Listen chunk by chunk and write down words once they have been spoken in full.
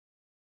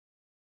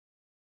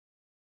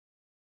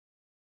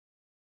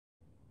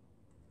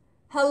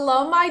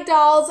Hello my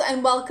dolls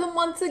and welcome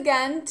once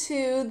again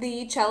to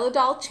the Cello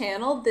Doll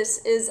channel. This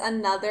is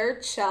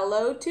another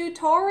cello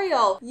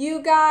tutorial.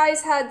 You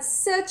guys had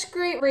such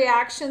great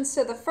reactions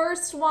to the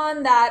first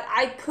one that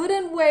I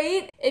couldn't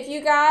wait. If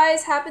you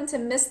guys happen to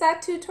miss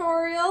that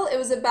tutorial, it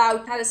was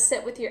about how to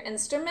sit with your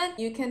instrument.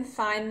 You can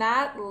find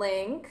that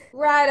link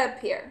right up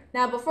here.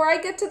 Now before I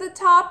get to the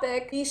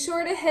topic, be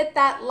sure to hit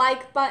that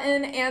like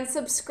button and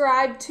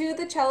subscribe to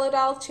the Cello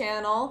Doll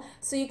channel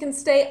so you can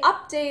stay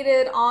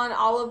updated on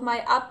all of my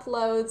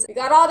uploads. We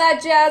got all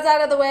that jazz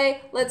out of the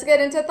way. Let's get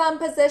into thumb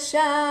position.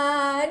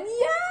 Yes!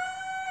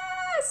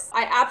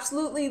 I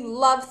absolutely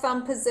love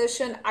thumb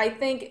position. I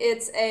think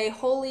it's a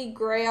holy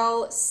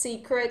grail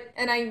secret,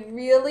 and I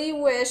really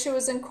wish it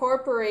was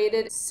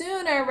incorporated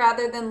sooner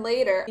rather than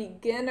later.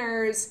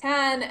 Beginners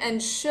can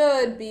and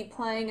should be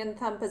playing in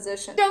thumb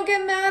position. Don't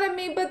get mad at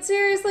me, but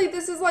seriously,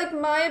 this is like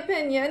my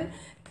opinion.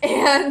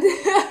 And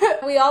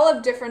we all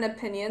have different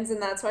opinions,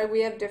 and that's why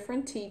we have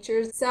different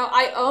teachers. So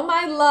I owe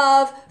my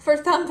love for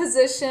thumb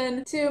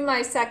position to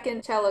my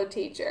second cello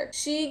teacher.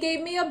 She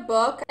gave me a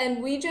book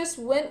and we just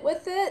went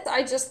with it.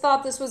 I just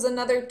thought this was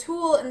another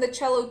tool in the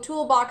cello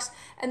toolbox,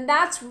 and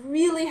that's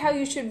really how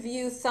you should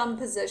view thumb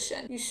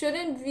position. You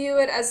shouldn't view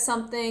it as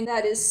something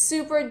that is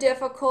super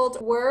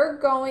difficult. We're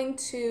going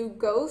to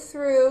go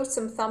through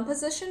some thumb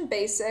position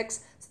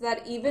basics so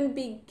that even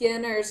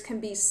beginners can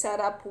be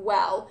set up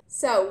well.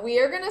 So we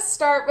are going to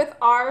start with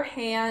our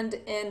hand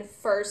in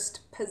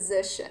first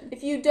position.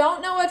 If you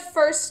don't know what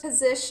first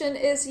position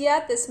is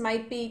yet, this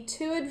might be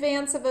too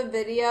advanced of a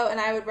video, and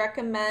I would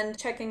recommend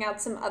checking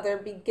out some other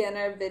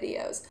beginner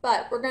videos.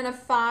 But we're going to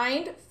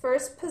find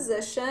first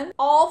position,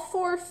 all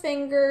four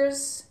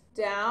fingers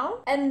down,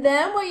 and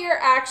then what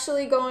you're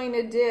actually going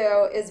to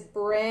do is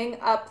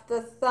bring up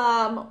the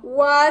thumb.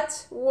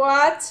 What?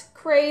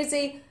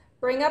 Crazy.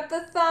 Bring up the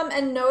thumb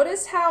and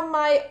notice how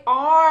my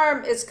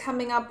arm is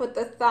coming up with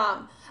the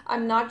thumb.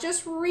 I'm not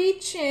just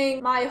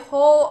reaching, my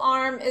whole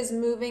arm is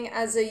moving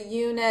as a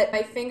unit.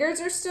 My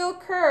fingers are still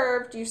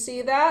curved. You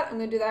see that? I'm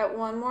going to do that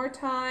one more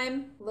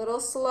time, a little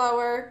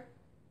slower.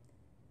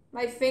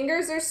 My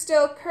fingers are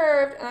still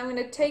curved, and I'm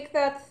going to take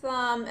that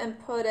thumb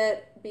and put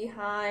it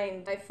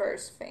behind my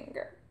first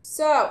finger.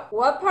 So,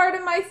 what part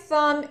of my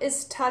thumb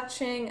is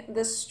touching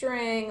the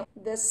string?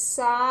 The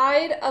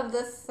side of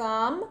the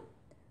thumb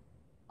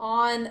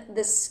on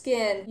the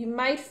skin. You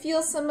might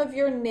feel some of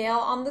your nail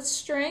on the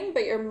string,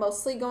 but you're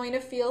mostly going to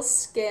feel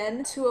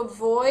skin to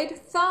avoid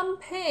thumb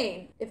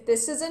pain. If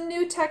this is a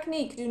new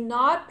technique, do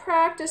not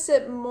practice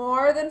it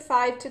more than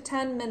 5 to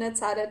 10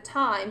 minutes at a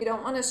time. You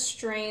don't want to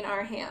strain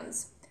our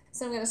hands.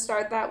 So I'm going to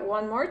start that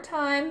one more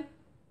time.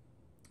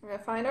 We're going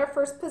to find our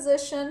first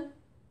position,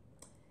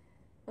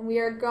 and we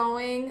are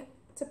going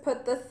to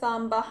put the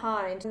thumb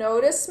behind.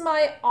 Notice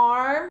my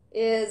arm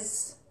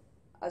is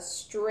a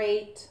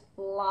straight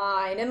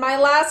line. In my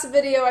last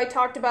video, I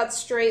talked about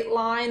straight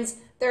lines.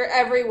 They're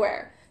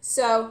everywhere.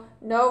 So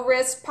no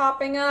wrist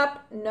popping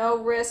up, no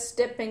wrist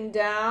dipping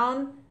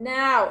down.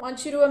 Now, I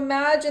want you to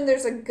imagine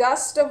there's a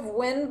gust of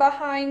wind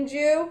behind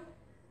you,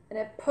 and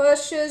it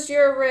pushes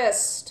your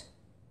wrist.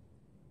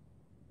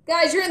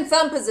 Guys, you're in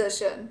thumb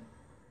position.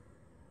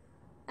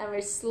 And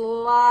we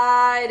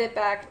slide it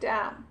back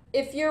down.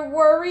 If you're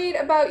worried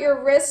about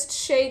your wrist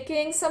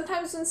shaking,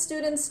 sometimes when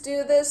students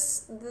do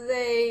this,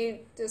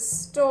 they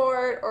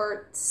distort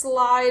or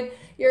slide.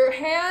 Your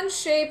hand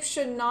shape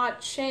should not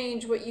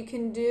change. What you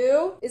can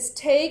do is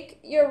take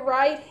your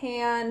right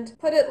hand,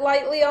 put it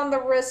lightly on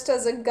the wrist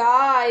as a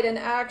guide, and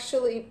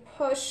actually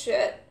push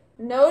it.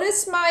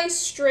 Notice my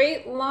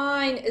straight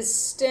line is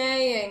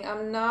staying.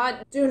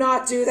 Do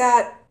not do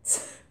that.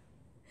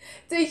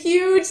 It's a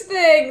huge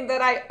thing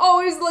that I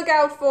always look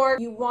out for.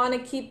 You want to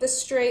keep the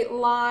straight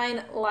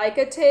line like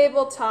a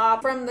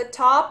tabletop from the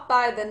top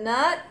by the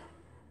nut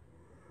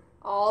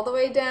all the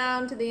way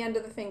down to the end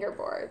of the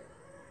fingerboard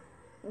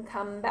and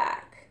come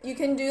back. You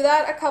can do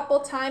that a couple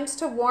times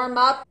to warm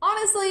up.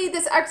 Honestly,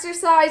 this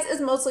exercise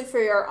is mostly for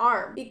your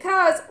arm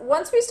because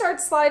once we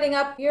start sliding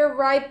up, you're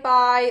right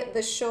by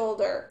the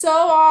shoulder. So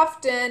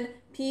often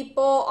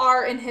people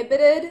are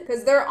inhibited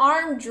because their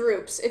arm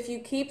droops. If you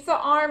keep the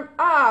arm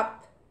up,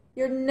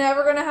 you're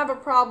never going to have a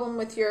problem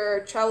with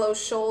your cello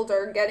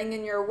shoulder getting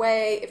in your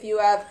way if you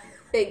have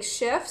big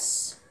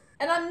shifts.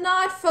 And I'm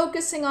not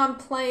focusing on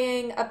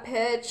playing a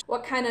pitch,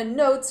 what kind of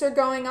notes are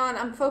going on.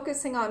 I'm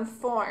focusing on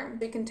form.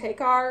 We can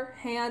take our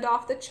hand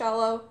off the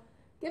cello,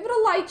 give it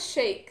a light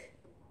shake.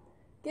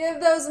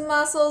 Give those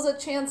muscles a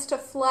chance to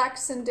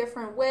flex in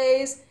different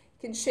ways.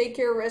 You can shake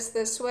your wrist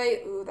this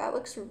way. Ooh, that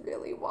looks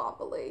really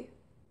wobbly.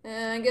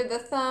 And give the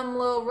thumb a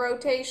little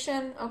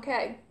rotation.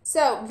 Okay,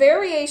 so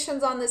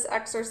variations on this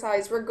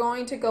exercise. We're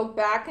going to go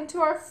back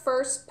into our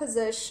first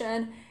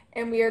position,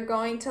 and we are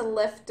going to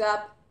lift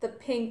up the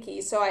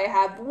pinky. So I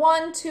have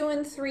 1, 2,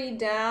 and 3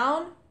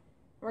 down.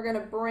 We're going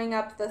to bring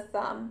up the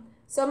thumb.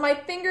 So my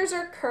fingers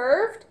are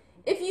curved.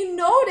 If you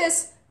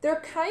notice, they're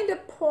kind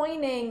of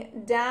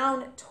pointing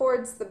down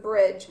towards the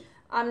bridge.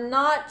 I'm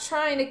not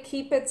trying to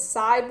keep it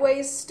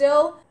sideways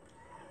still.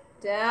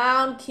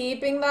 down,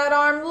 keeping that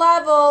arm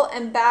level,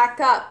 and back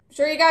up. I'm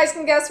sure you guys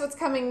can guess what's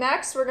coming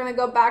next. We're gonna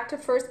go back to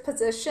first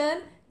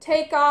position,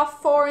 take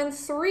off 4 and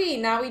 3.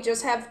 Now we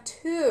just have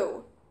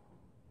 2.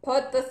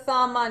 Put the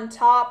thumb on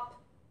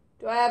top.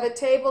 Do I have a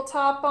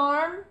tabletop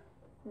arm?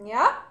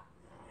 Yep.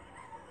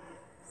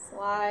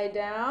 Slide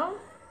down,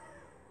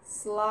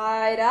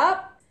 slide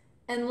up,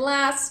 and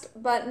last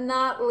but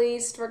not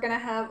least, we're gonna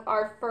have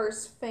our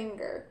first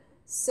finger.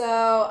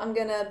 So I'm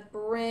gonna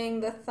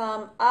bring the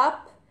thumb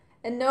up,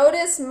 and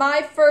notice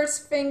my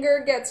first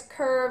finger gets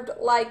curved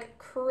like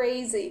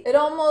crazy. It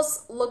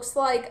almost looks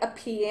like a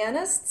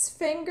pianist's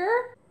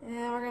finger.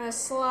 And we're gonna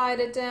slide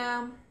it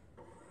down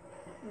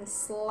and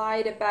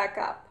slide it back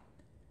up.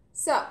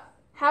 So,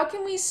 how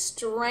can we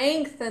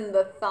strengthen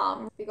the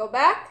thumb? If you go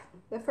back,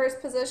 the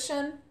first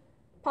position,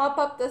 pop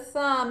up the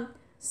thumb,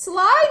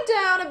 slide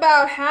down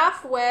about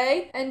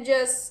halfway, and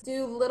just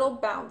do little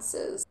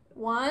bounces.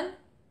 1,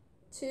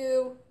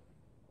 2,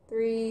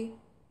 3,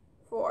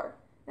 4.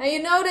 Now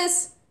you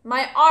notice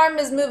my arm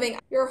is moving.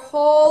 Your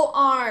whole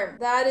arm.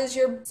 That is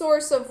your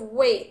source of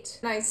weight.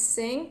 And I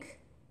sink.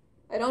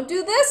 I don't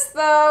do this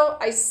though.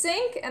 I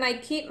sink and I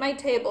keep my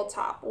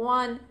tabletop.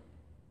 1,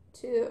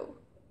 2,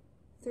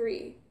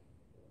 3,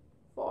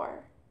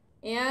 4.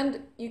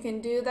 And you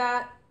can do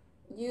that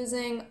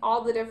using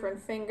all the different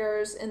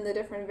fingers in the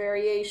different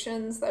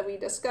variations that we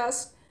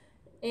discussed.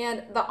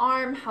 And the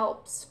arm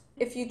helps.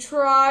 If you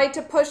try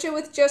to push it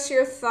with just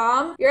your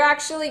thumb, you're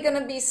actually going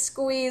to be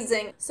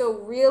squeezing. So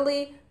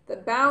really, the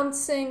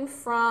bouncing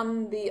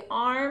from the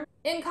arm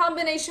in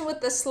combination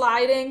with the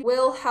sliding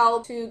will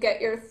help to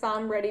get your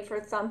thumb ready for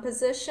thumb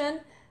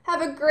position.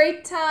 Have a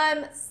great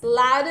time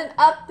sliding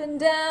up and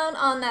down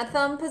on that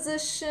thumb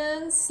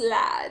position.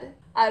 Slide.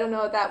 I don't know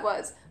what that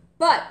was,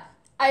 but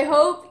I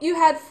hope you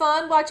had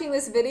fun watching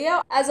this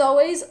video. As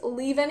always,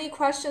 leave any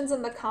questions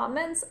in the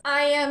comments.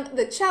 I am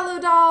the Cello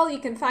Doll. You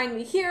can find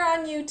me here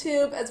on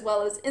YouTube as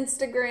well as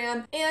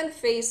Instagram and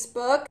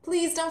Facebook.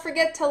 Please don't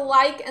forget to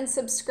like and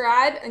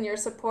subscribe, and your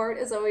support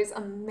is always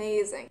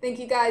amazing. Thank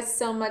you guys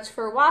so much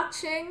for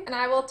watching, and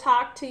I will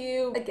talk to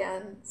you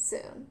again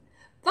soon.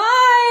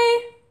 Bye!